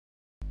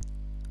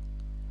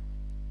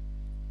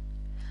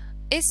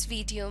इस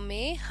वीडियो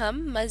में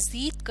हम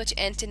मज़ीद कुछ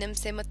एंटोनिम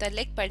से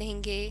मुतल्लिक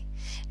पढ़ेंगे,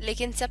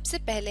 लेकिन सबसे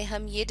पहले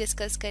हम ये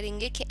डिस्कस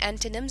करेंगे कि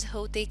एंटोनिम्स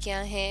होते क्या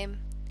हैं।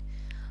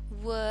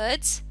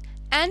 Words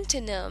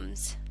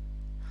antonyms.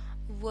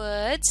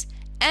 Words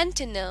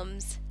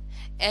antonyms.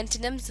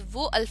 Antonyms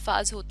वो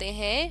अल्फाज होते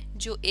हैं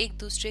जो एक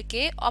दूसरे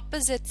के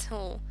ऑपोजिट्स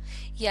हों,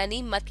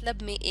 यानी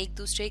मतलब में एक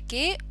दूसरे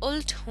के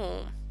उल्ट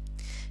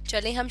हों।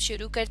 चलें हम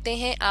शुरू करते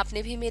हैं।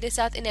 आपने भी मेरे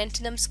साथ इन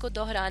एंटोनिम्स को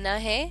दोहराना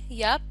है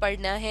या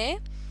पढ़ना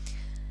है।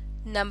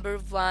 Number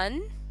 1,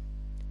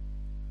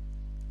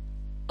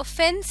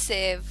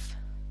 offensive.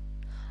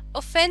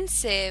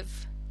 Offensive.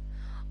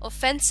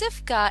 Offensive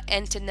का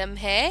एंटोनिम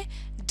है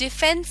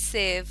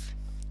defensive.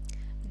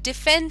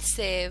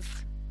 Defensive.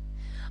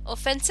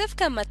 Offensive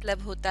का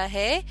मतलब होता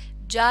है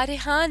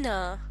जारहाना,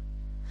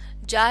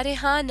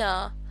 जारहाना,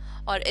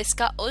 और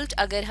इसका उल्ट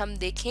अगर हम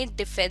देखें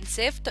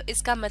defensive तो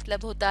इसका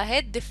मतलब होता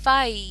है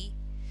दिफाई,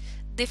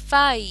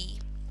 दिफाई।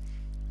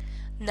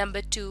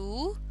 Number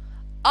 2,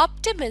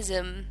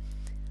 optimism.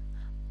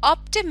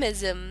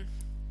 Optimism.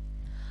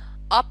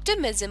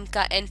 Optimism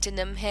का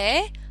एंटोनिम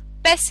है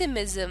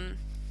pessimism.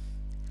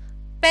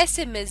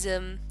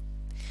 Pessimism.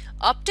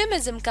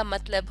 Optimism का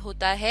मतलब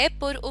होता है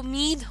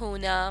पुरउम्मीद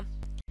होना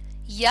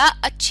या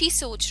अच्छी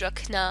सोच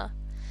रखना,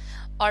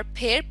 और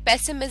फिर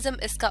pessimism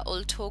इसका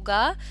उल्ट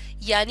होगा,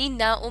 यानी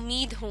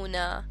नाउम्मीद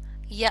होना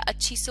या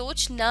अच्छी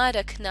सोच ना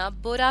रखना,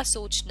 बुरा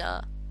सोचना।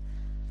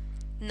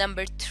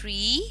 Number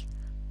 3,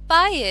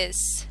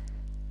 pious.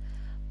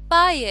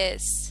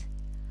 Pious.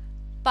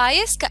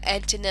 Pious का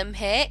एंटोनिम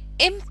है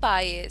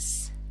impious.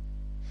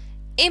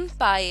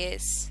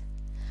 Impious.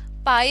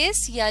 Pious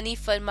यानी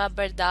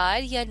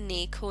फरमाबरदार या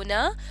नेक होना,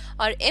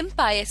 और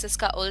impious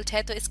इसका उल्ट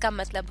है तो इसका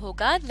मतलब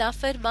होगा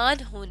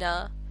नाफरमान होना।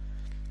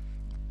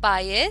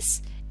 Pious,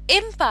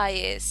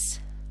 impious.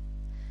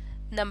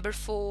 Number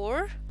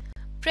 4,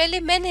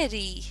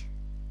 preliminary.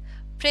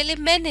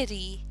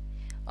 Preliminary.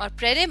 और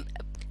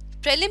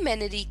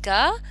preliminary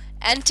का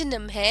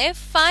एंटोनिम है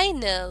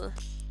final.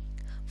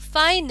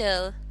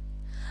 Final.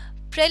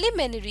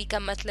 प्रेलिमिनरी का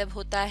मतलब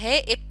होता है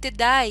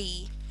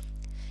इब्तिदाई,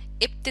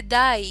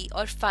 इब्तिदाई,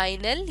 और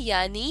फाइनल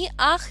यानी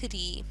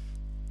आखिरी।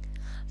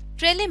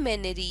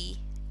 Preliminary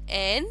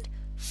and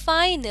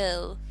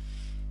final.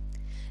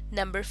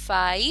 Number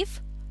 5,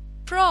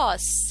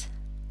 pros.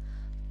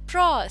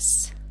 Pros,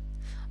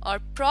 और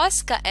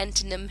प्रॉस का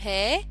एंटोनिम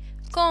है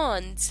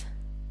cons.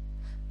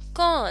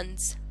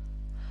 Cons.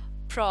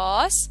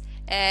 Pros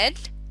and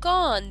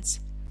cons.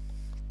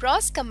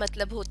 Pros का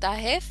मतलब होता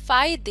है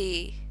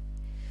फायदे,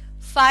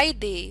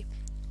 फायदे,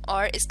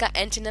 और इसका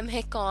एंटोनिम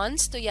है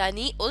कॉन्स, तो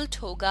यानी उल्ट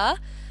होगा,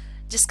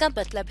 जिसका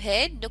मतलब है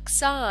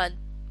नुकसान,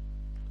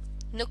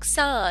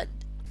 नुकसान।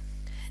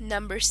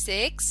 Number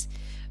 6,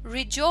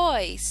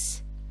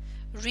 rejoice.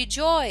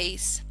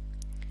 रिजॉइस.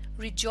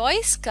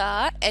 रिजॉइस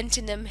का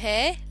एंटोनिम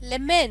है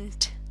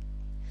लेमेंट.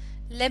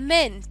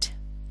 लेमेंट.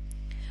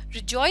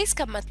 रिजॉइस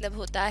का मतलब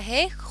होता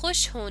है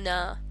खुश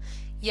होना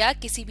या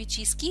किसी भी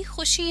चीज की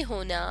खुशी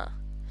होना,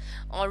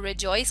 और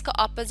रिजॉइस का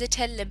ऑपोजिट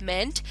है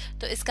लेमेंट,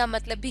 तो इसका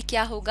मतलब भी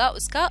क्या होगा,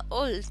 उसका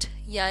उल्ट,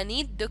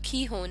 यानी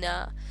दुखी होना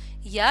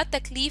या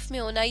तकलीफ में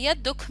होना या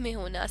दुख में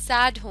होना,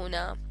 सैड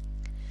होना।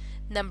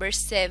 Number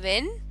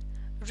 7,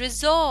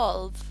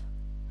 resolve.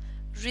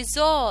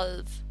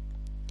 रिजॉल्व.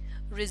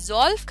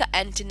 रिजॉल्व का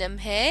एंटोनिम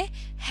है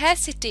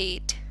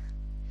हेसिटेट.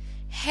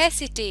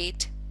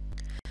 हेसिटेट.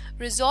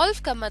 रिजॉल्व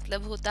का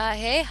मतलब होता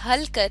है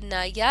हल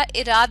करना या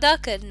इरादा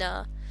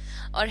करना,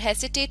 और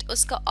हेसिटेट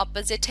उसका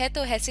ऑपोजिट है,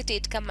 तो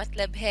हेसिटेट का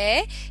मतलब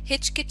है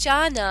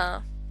हिचकिचाना।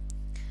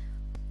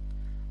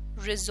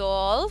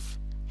 Resolve,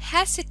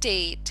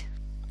 hesitate.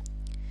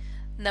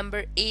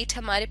 नंबर 8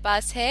 हमारे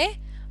पास है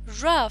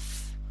रफ.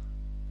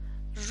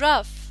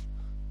 रफ.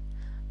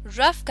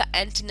 रफ का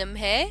एंटोनिम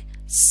है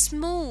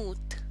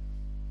स्मूथ.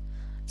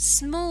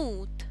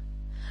 स्मूथ.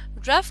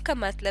 रफ का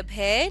मतलब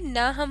है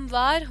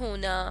नाहमवार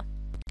होना,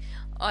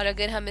 और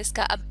अगर हम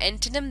इसका अब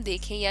एंटोनिम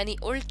देखें यानी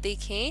उल्ट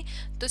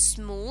देखें तो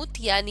स्मूथ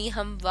यानी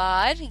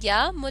हमवार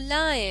या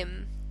मुलायम।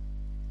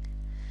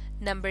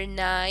 Number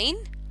 9,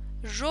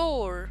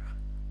 roar.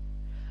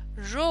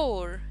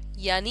 रोर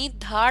यानी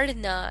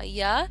धाड़ना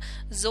या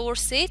जोर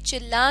से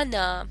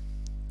चिल्लाना।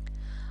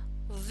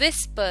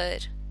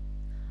 विस्पर.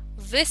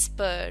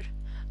 विस्पर.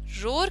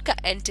 रोर का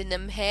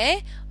एंटोनिम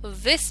है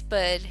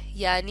विस्पर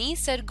यानी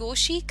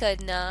सरगोशी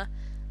करना।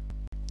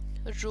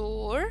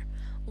 Roar,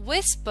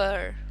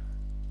 whisper.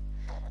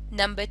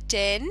 Number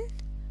 10,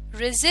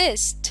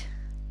 resist.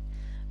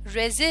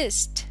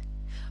 resist,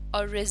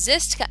 और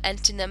resist का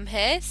एंटोनिम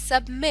है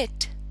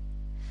submit.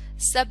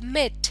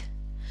 submit.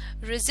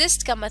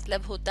 resist का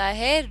मतलब होता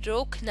है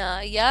रोकना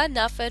या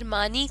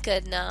नाफरमानी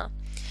करना,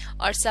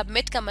 और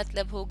submit का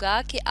मतलब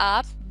होगा कि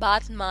आप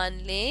बात मान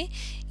लें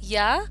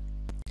या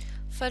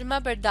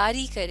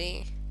फरमाबरदारी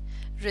करें।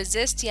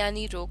 resist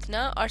यानी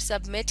रोकना, और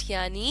submit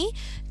यानी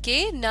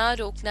कि ना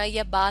रोकना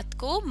या बात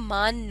को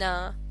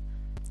मानना।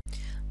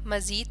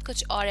 मजीद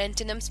कुछ और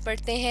एंटोनिम्स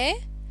पढ़ते हैं।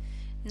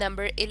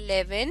 Number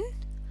 11,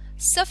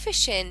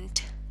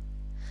 sufficient.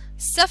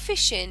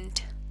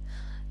 sufficient.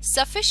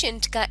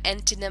 Sufficient का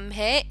एंटोनिम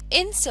है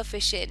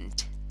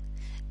insufficient.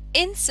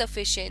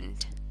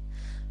 Insufficient.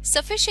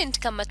 Sufficient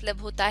का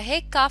मतलब होता है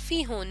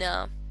काफी होना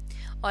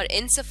और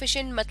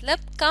insufficient मतलब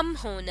कम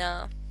होना.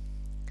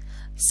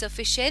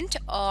 Sufficient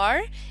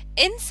और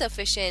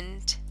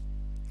insufficient.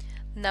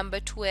 Number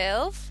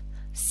 12.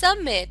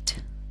 Summit.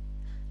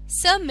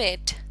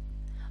 Summit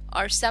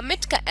और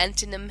summit का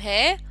एंटोनिम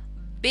है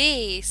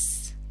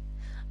base.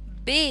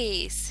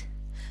 Base.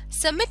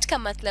 Summit का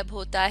मतलब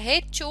होता है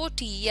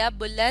चोटी या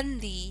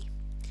बुलंदी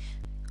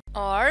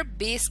और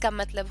base का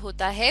मतलब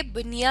होता है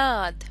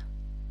बुनियाद.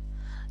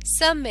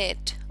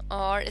 Summit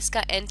और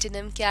इसका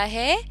एंटोनिम क्या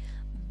है?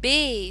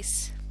 Base.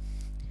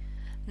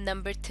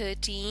 Number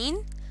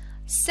 13.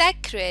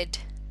 Sacred.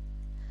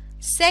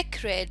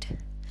 Sacred.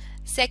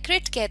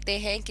 Sacred कहते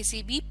हैं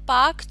किसी भी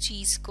पाक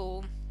चीज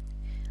को.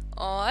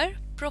 और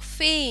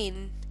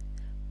profane.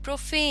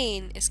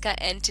 Profane इसका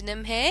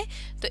एंटोनिम है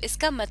तो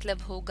इसका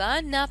मतलब होगा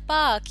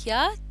नापाक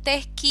या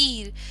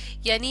तहकीर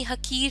यानी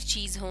हकीर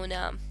चीज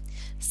होना.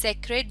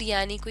 Sacred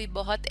यानी कोई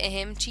बहुत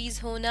अहम चीज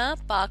होना,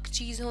 पाक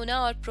चीज होना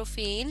और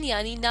profane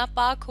यानी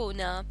नापाक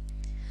होना.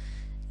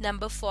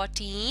 Number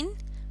 14.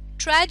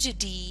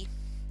 Tragedy.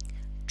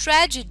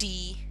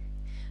 Tragedy.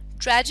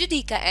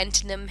 Tragedy का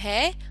एंटोनिम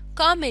है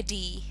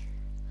comedy.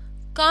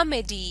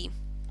 Comedy.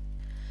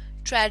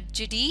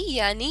 Tragedy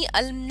यानी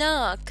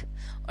अलमनाक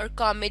और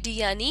कॉमेडी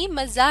यानी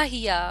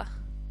मजाहिया.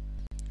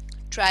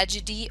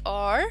 Tragedy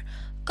और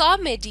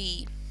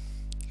comedy.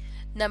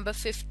 Number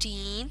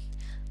 15.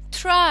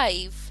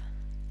 Thrive.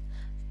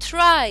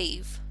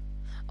 Thrive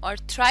और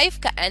thrive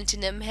का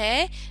एंटोनिम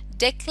है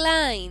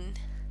decline.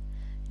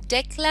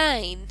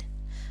 Decline.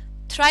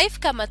 Thrive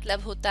का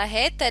मतलब होता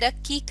है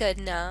तरक्की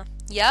करना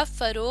या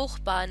फरोग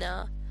पाना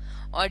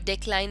और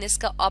decline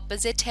इसका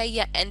ऑपोजिट है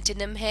या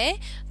एंटोनिम है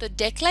तो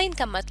decline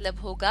का मतलब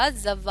होगा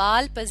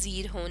ज़वाल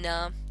पजीर होना.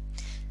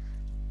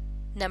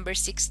 Number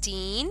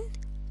 16.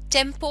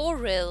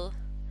 Temporal.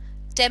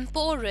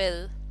 Temporal.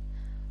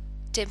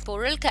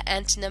 Temporal का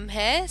एंटोनिम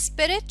है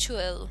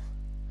spiritual.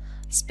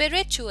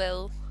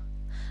 Spiritual.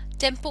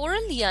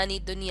 Temporal यानी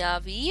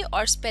दुनियावी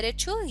और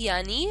spiritual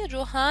यानी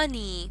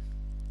रूहानी.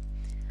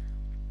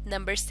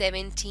 Number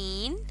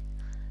 17.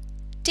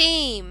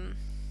 Tame.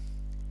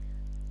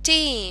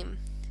 Tame.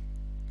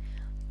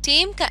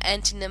 Tame का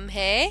एंटोनिम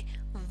है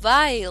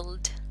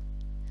wild.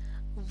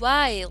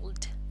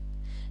 Wild.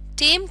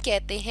 Tame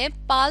कहते हैं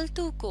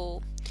पालतू को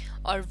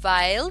और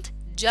wild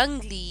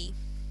जंगली.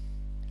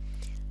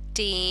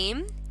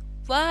 Tame,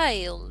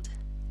 wild.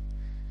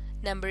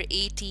 Number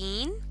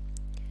 18.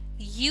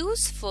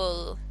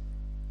 Useful.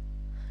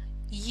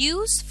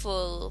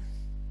 Useful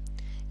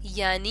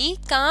यानी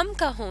काम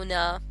का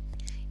होना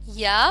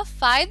या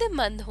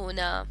फायदेमंद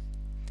होना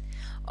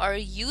और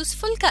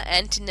useful का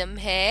एंटोनिम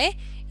है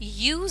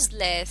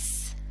useless.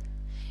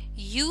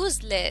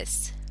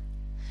 Useless.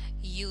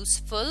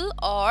 Useful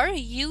और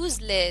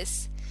useless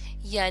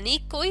यानी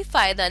कोई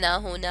फायदा ना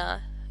होना.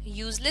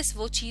 Useless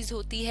वो चीज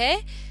होती है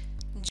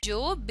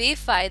जो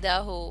बेफायदा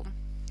हो.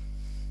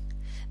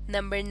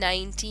 Number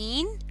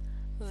 19.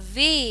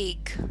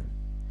 Vague.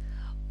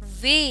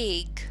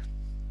 Vague.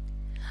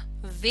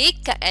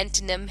 Vague का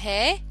एंटोनिम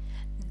है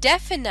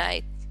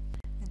definite.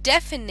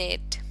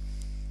 Definite.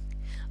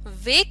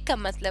 Vague का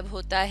मतलब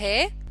होता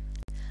है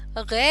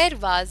गैर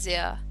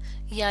वाज़िया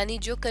यानी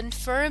जो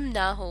कंफर्म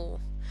ना हो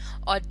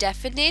और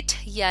definite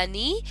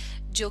यानी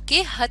जो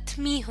कि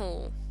हतमी हो.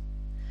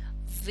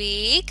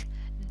 Vague,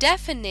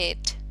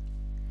 definite.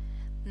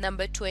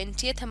 Number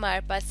 20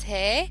 हमारे पास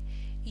है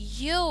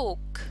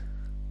yoke.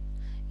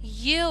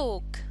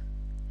 Yoke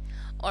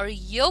और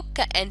yoke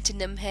का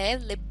एंटोनिम है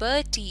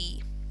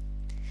liberty.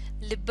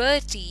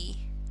 Liberty.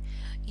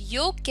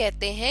 Yoke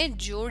कहते हैं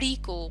जोड़ी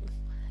को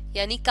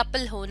यानी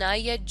कपल होना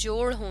या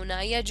जोड़ होना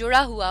या जुड़ा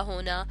हुआ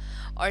होना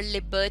और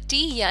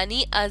liberty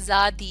यानी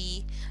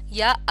आजादी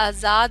या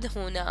आजाद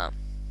होना.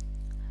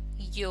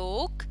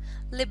 Yoke,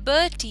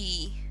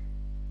 liberty.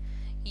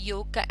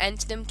 Yoke का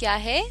एंटोनिम क्या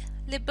है?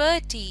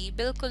 Liberty.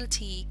 बिल्कुल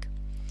ठीक.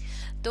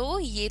 तो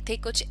ये थे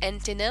कुछ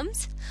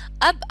एंटोनिम्स.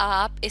 अब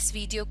आप इस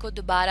वीडियो को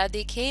दोबारा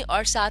देखें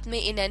और साथ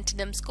में इन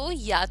एंटोनिम्स को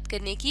याद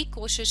करने की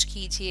कोशिश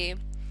कीजिए.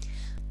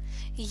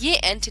 ये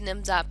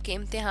एंटोनिम्स आपके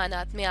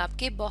इम्तिहानात में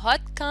आपके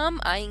बहुत काम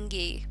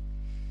आएंगे.